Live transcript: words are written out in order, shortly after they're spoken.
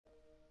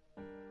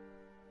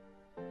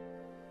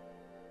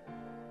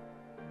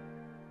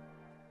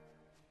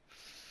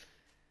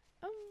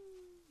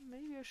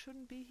I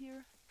shouldn't be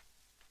here.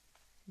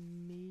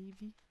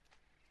 Maybe.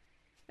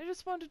 I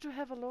just wanted to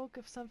have a look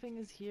if something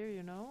is here,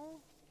 you know?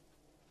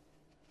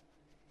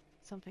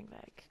 Something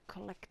like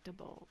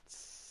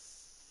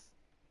collectibles.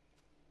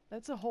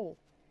 That's a hole.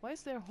 Why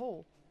is there a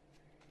hole?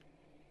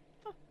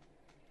 Oh.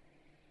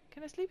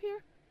 Can I sleep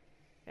here?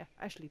 Yeah,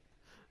 I sleep.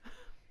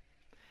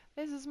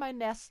 This is my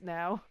nest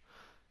now.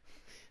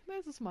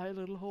 This is my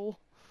little hole.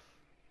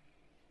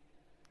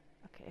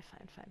 Okay,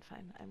 fine, fine,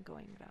 fine. I'm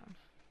going down.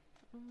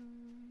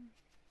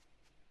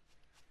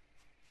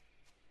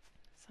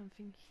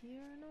 Something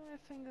here? No, I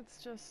think it's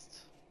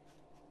just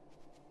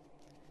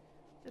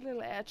a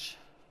little edge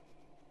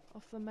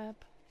of the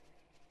map.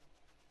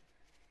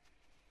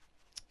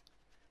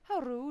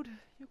 How rude.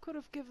 You could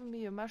have given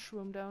me a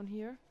mushroom down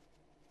here.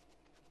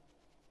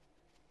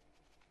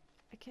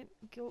 I can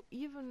go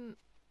even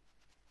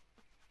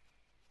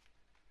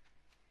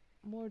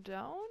more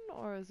down,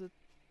 or is it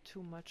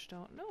too much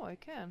down? No, I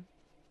can.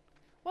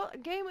 Well,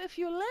 game, if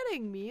you're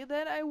letting me,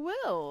 then I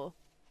will.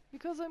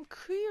 Because I'm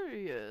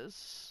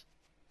curious.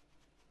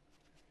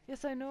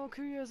 Yes, I know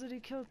curiosity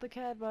killed the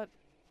cat, but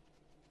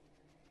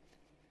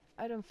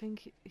I don't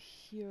think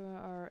here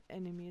are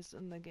enemies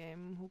in the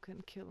game who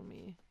can kill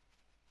me.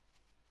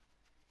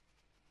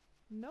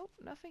 Nope,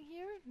 nothing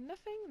here.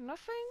 Nothing,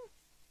 nothing.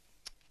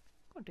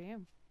 Oh,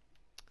 damn.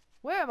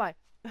 Where am I?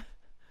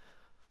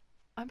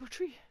 I'm a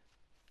tree.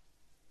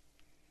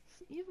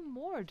 It's even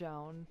more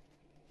down.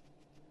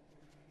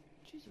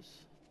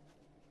 Jesus.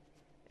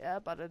 Yeah,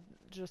 but it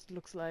just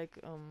looks like,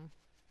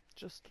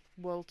 just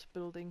world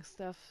building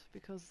stuff,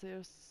 because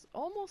there's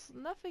almost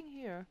nothing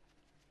here.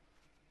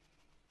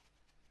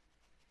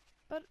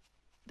 But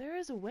there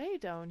is a way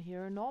down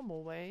here, a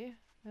normal way,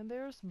 and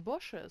there's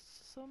bushes,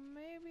 so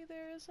maybe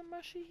there is a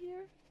mushy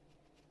here?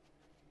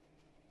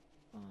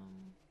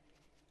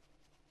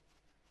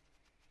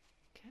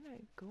 Can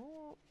I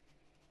go?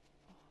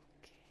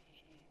 Okay.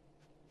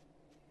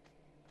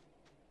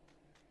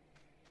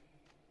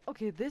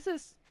 Okay, this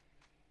is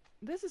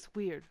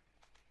weird.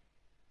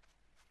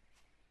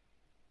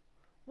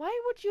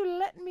 Why would you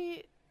let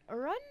me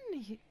run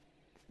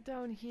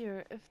down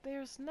here if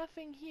there's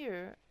nothing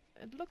here?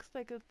 It looks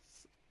like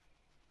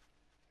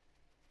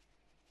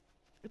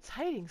it's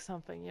hiding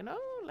something, you know?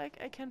 Like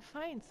I can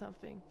find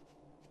something.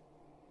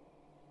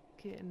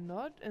 Okay,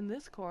 not in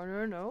this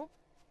corner, no.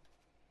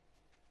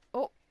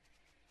 Oh,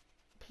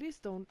 please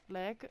don't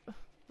lag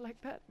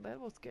like that. That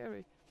was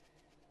scary.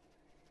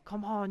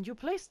 Come on, you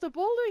placed the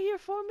boulder here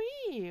for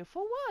me.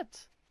 For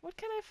what? What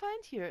can I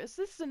find here? Is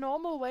this the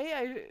normal way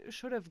I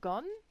should have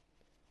gone?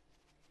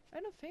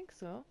 I don't think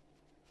so.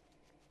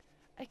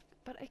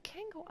 But I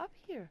can go up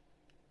here.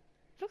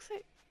 Looks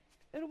like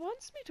it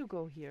wants me to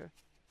go here.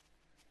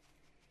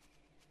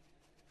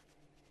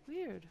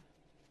 Weird.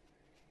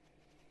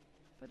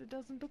 But it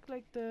doesn't look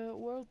like the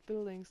world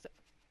buildings.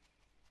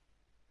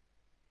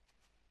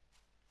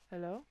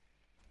 Hello?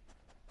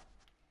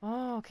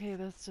 Oh, okay,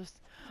 that's just...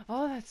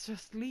 Oh, that's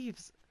just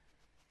leaves.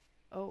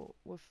 Oh,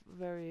 with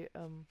very,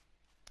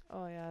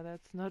 Oh yeah,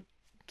 that's not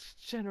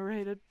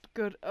generated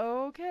good.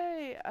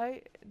 Okay,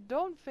 I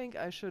don't think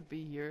I should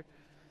be here.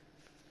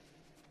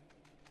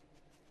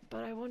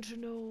 But I want to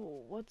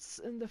know what's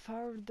in the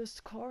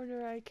farthest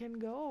corner I can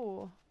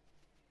go.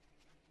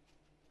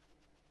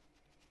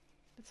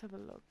 Let's have a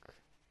look.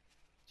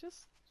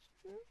 Just...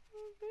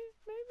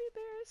 maybe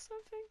there is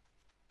something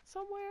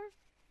somewhere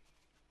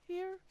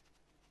here.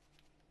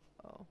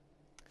 Oh.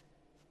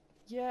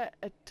 Yeah,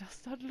 it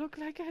does not look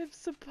like I'm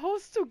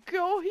supposed to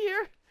go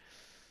here.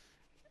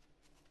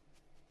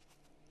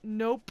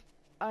 Nope.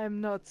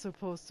 I'm not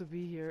supposed to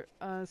be here.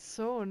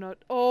 So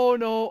not... Oh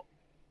no!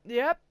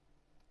 Yep.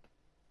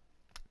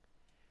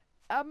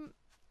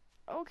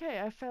 Okay,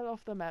 I fell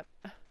off the map.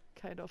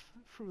 Kind of,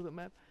 through the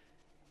map.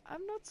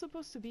 I'm not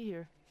supposed to be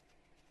here.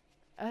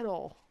 At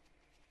all.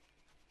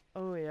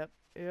 Oh, yep.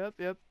 Yep,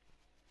 yep.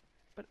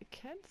 But I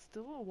can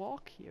still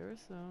walk here,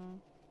 so...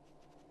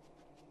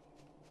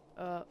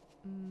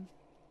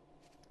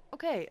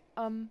 Okay,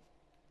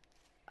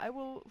 I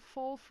will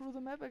fall through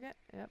the map again.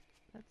 Yep,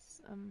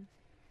 that's,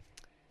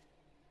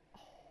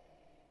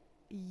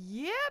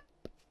 Yep!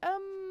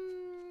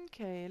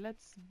 Okay,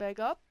 let's back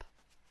up.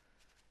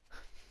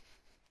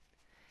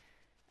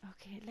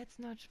 Okay, let's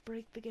not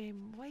break the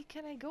game. Why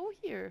can't I go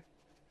here?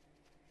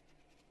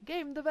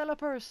 Game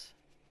developers!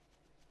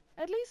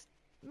 At least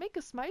make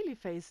a smiley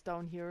face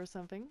down here or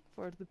something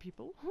for the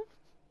people.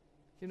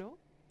 You know?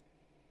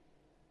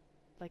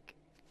 Like,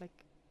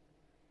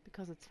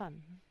 because it's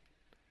fun.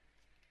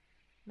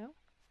 No?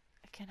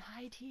 I can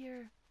hide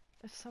here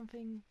if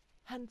something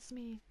hunts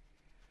me.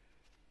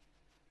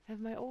 Have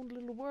my own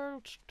little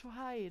world to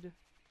hide.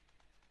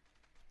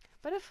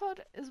 But I thought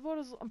it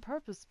was on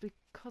purpose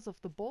because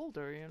of the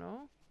boulder, you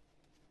know?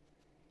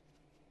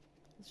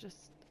 It's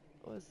just...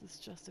 Or is this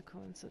just a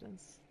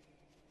coincidence?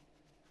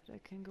 That I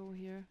can go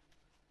here.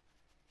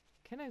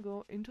 Can I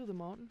go into the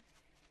mountain?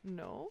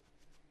 No.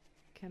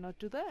 Cannot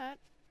do that.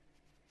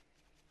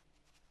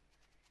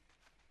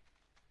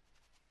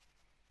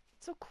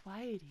 It's so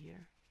quiet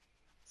here.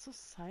 So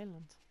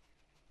silent.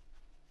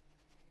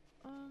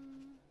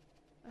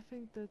 I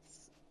think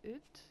that's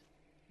it.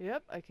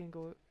 Yep, I can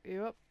go.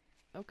 Yep.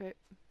 Okay.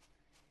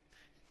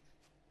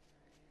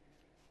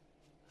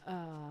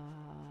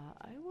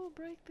 I will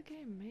break the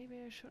game.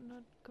 Maybe I should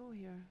not go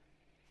here.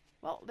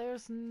 Well,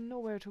 there's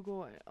nowhere to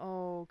go.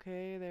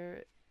 Okay,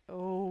 there.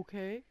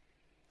 Okay.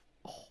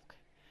 Okay.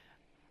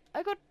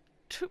 I got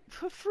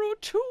through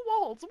 2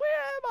 walls.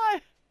 Where am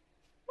I?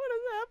 What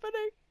is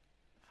happening?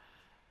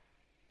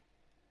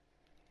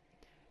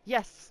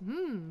 Yes.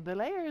 The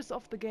layers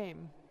of the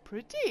game.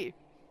 Pretty.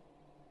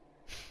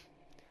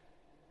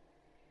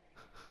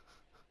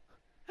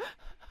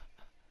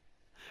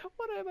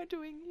 What am I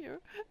doing here?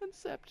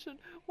 Inception.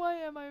 Why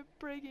am I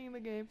breaking the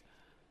game?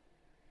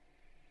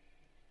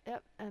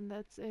 Yep, and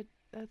that's it.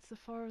 That's the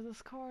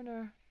farthest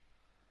corner.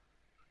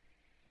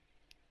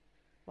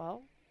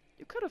 Well,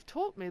 you could have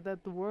told me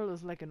that the world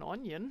is like an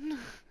onion.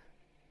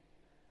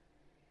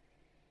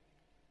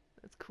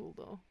 That's cool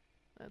though.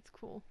 That's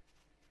cool.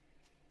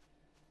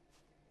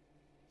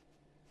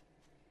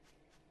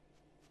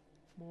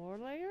 More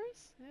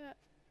layers? Yeah,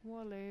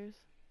 more layers.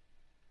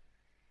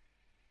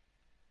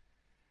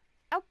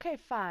 Okay,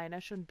 fine. I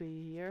shouldn't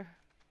be here.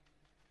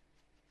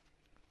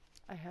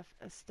 I have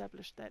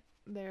established that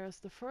there's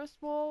the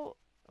first wall.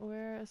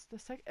 Where is the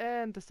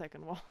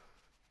second wall?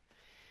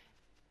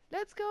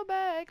 Let's go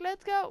back.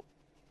 Let's go.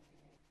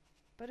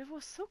 But it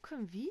was so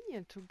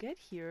convenient to get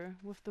here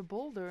with the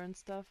boulder and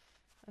stuff.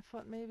 I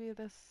thought maybe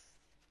this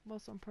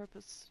was on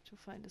purpose to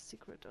find a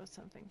secret or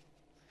something.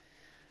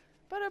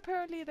 But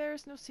apparently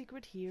there's no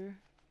secret here.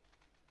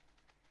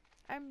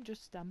 I'm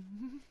just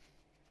dumb.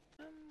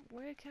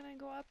 Where can I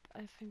go up?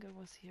 I think it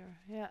was here.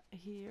 Yeah,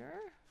 here.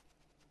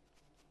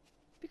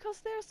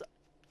 Because there's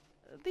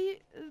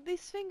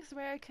these things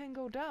where I can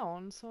go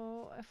down,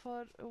 so I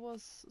thought it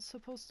was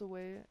supposed to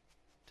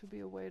be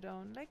a way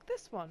down, like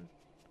this one.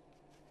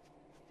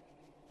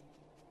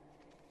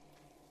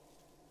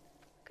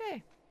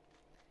 Okay.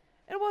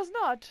 It was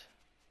not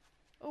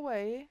a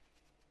way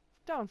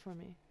down for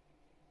me.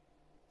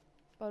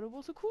 But it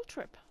was a cool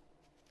trip.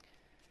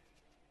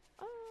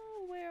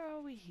 Oh, where are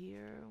we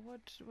here?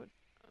 What?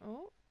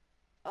 Oh.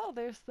 Oh,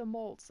 there's the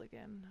molds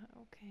again.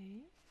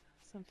 Okay.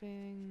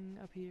 Something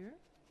up here.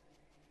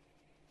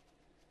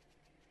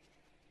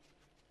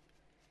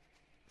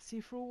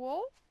 See-through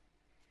wall?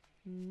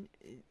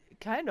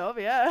 Kind of,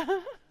 yeah.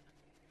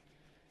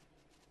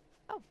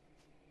 Oh.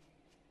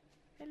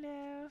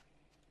 Hello.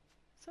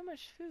 So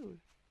much food.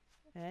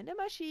 And a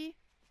mushy.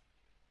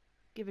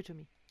 Give it to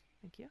me.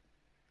 Thank you.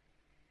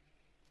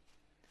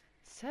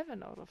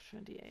 7 out of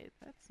 28.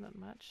 That's not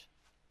much.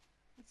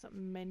 That's not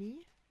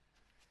many.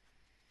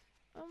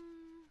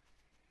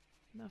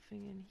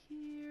 Nothing in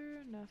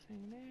here.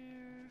 Nothing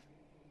there.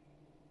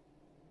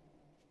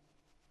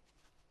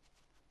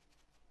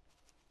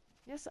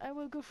 Yes, I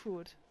will go through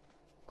it.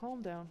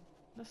 Calm down.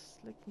 Just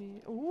let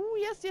me... Oh,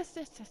 yes.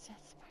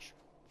 Mushroom.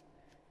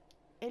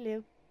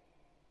 Hello.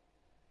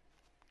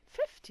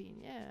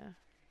 15, yeah.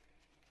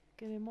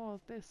 Getting more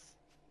of this.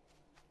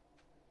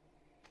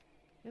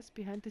 Yes,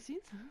 behind the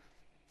scenes.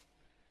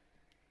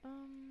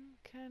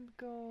 Can't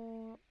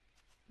go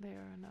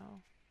there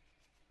now.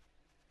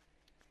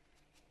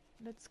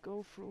 Let's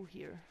go through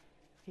here.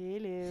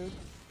 Hello.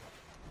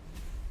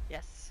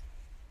 Yes.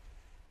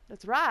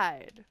 Let's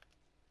ride.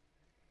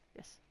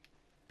 Yes.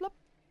 Plop.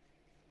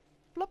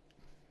 Plop.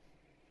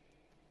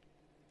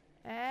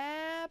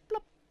 And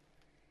plop.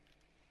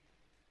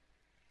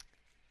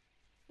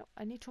 No,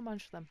 I need to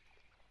munch them.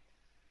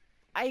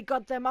 I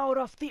got them out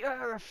of the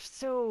earth,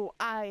 so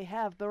I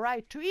have the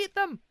right to eat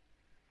them.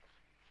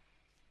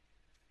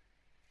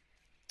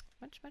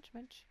 Munch, munch,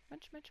 munch,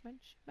 munch, munch,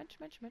 munch, munch,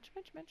 munch, munch,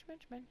 munch, munch,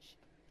 munch, munch.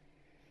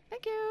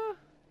 Thank you.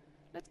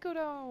 Let's go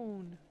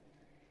down.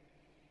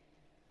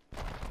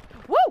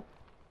 Woo!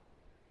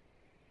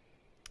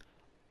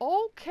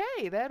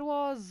 Okay, that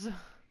was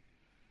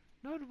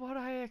not what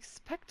I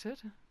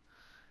expected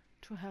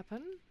to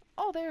happen.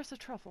 Oh, there's a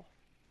truffle.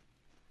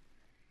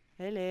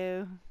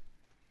 Hello.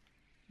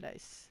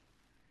 Nice.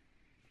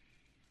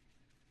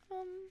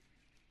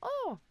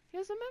 Oh,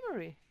 here's a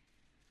memory.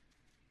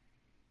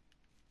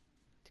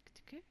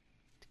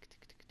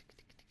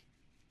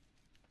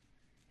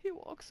 He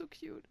walks so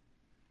cute.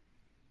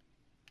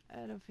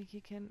 I don't think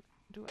he can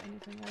do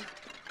anything else.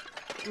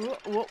 Whoa,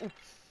 whoa.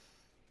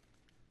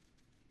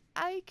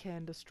 I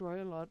can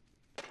destroy a lot.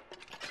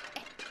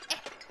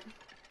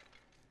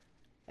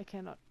 I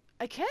cannot.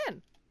 I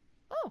can!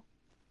 Oh!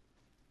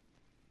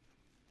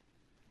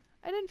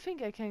 I didn't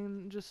think I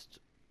can just,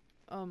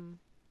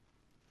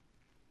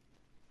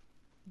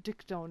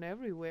 dig down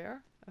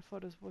everywhere. I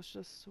thought it was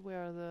just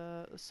where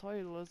the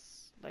soil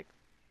is, like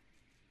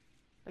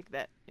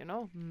that, you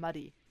know?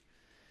 Muddy.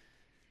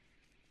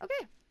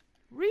 Okay.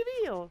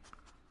 Reveal!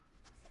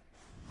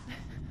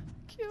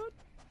 Cute.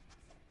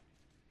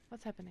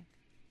 What's happening?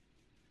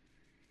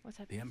 What's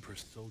happening? The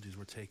Emperor's soldiers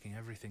were taking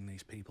everything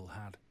these people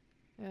had.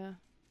 Yeah.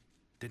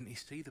 Didn't he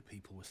see the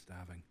people were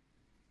starving?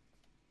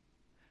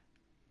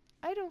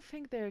 I don't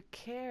think they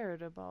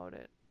cared about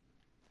it.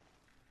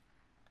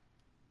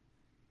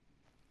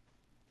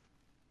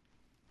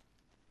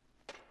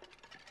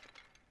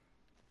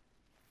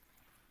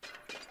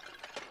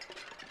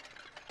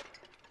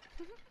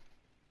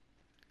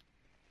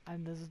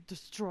 I'm the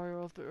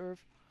destroyer of the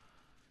earth.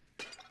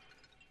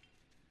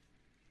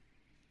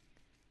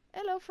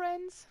 Hello,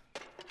 friends.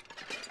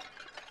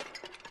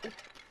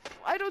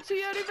 I don't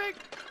see anything.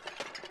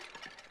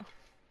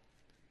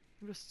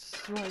 I'm just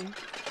destroying.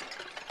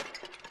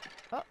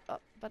 Oh,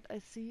 but I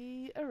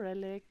see a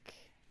relic.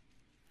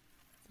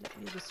 Let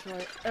me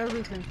destroy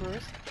everything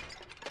first.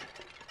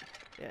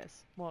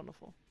 Yes,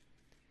 wonderful.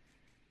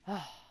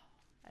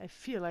 I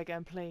feel like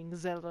I'm playing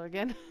Zelda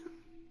again.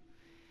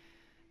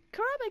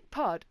 Ceramic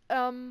pot.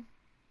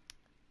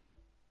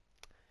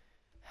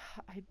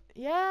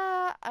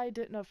 I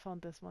did not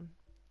find this one.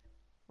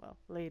 Well,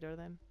 later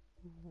then.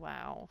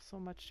 Wow, so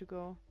much to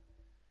go.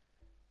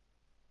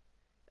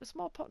 A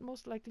small pot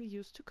most likely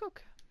used to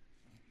cook.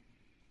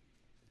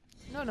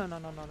 No,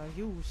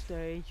 you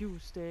stay, you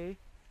stay.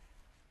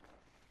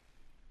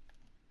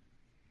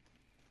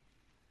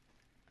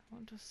 I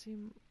want to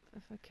see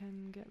if I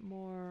can get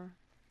more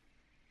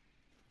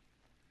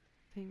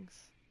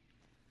things.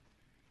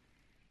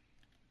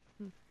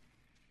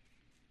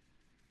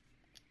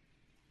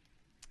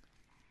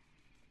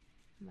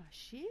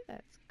 Mashi,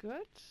 that's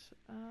good.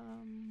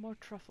 More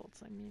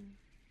truffles, I mean.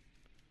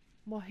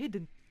 More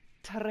hidden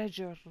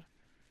treasure.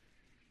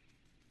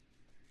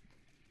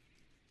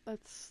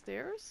 That's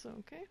stairs,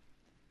 okay.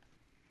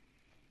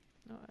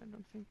 No, I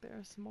don't think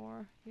there's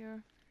more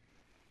here.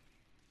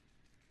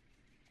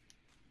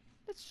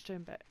 Let's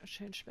change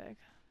back.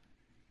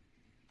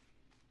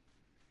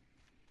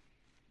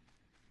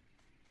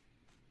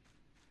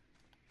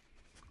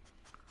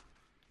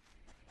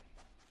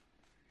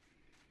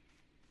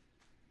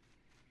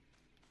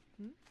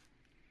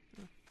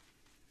 Oh.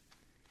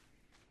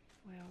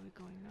 Where are we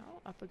going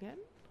now? Up again?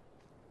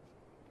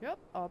 Yep,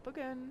 up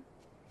again.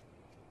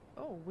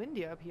 Oh,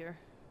 windy up here.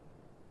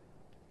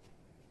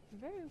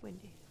 Very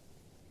windy.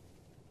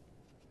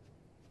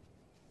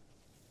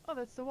 Oh,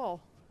 that's the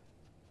wall.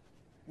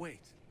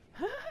 Wait.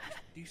 Do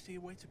you see a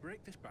way to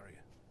break this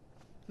barrier?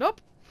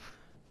 Nope.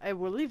 I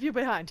will leave you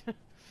behind.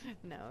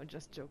 No,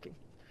 just joking.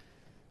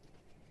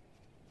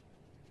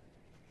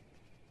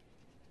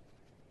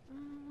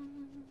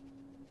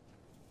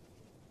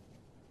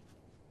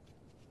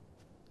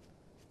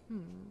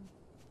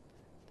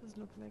 Doesn't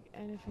look like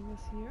anything is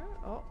here.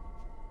 Oh.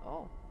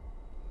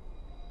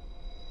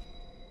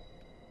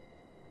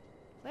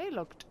 They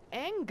looked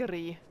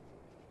angry.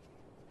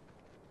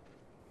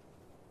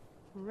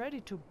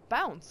 Ready to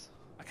bounce.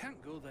 I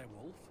can't go there,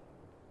 Wolf.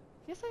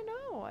 Yes, I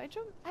know. I'm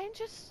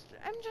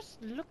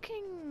just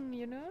looking,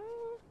 you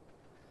know,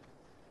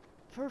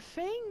 for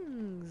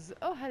things.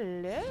 Oh,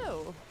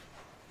 hello,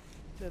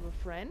 little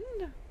friend.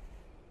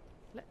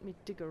 Let me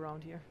dig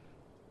around here.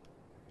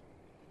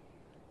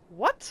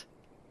 What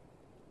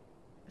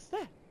is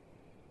that?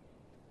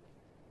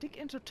 Dig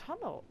into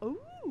tunnel.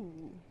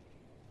 Ooh.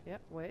 Yeah,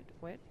 wait.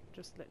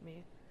 Just let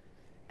me.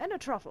 And a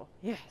truffle.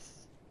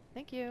 Yes.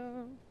 Thank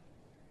you.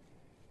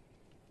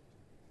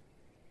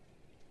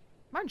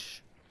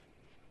 Munch.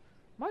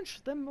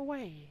 Munch them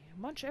away.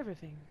 Munch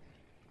everything.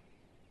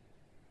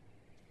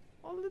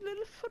 All the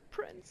little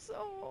footprints.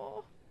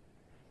 Oh.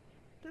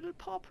 Little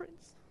paw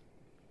prints.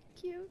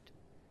 Cute.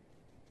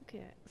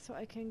 Okay, so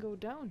I can go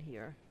down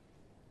here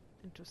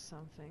into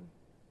something.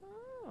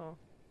 Oh.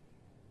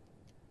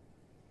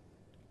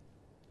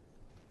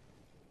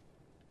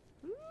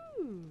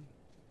 Ooh.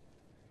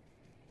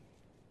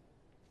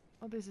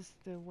 Oh, this is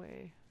the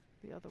way.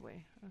 The other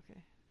way.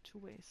 Okay. 2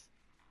 ways.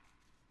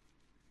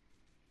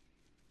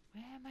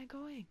 Where am I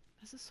going?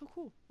 This is so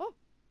cool. Oh!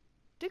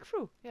 Dig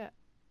through. Yeah.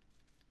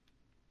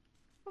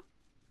 Oh.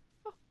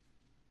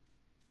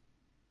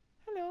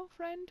 Hello,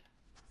 friend.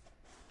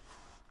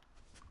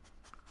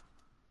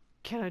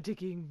 Can I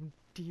dig even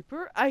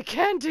deeper? I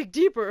can dig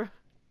deeper!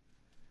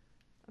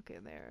 Okay,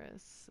 there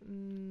is...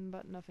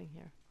 but nothing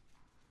here.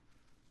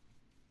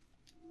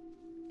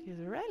 Here's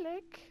a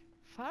relic.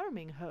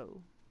 Farming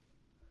hoe.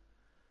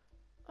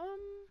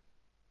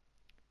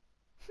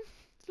 It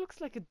looks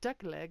like a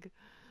duck leg.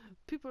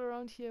 People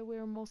around here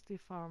were mostly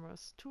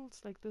farmers.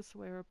 Tools like this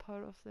were a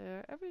part of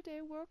their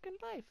everyday work and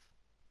life.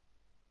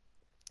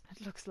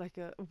 It looks like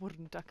a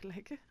wooden duck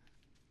leg.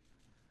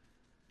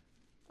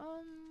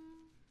 I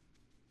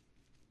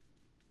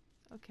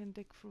can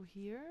dig through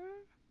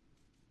here.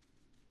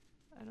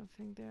 I don't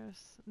think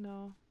there's...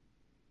 no.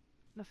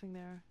 Nothing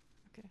there.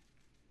 Okay.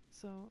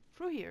 So,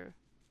 through here.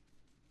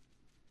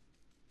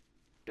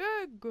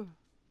 Dig!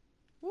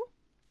 Woo!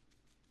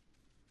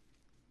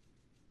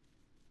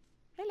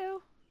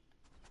 Hello!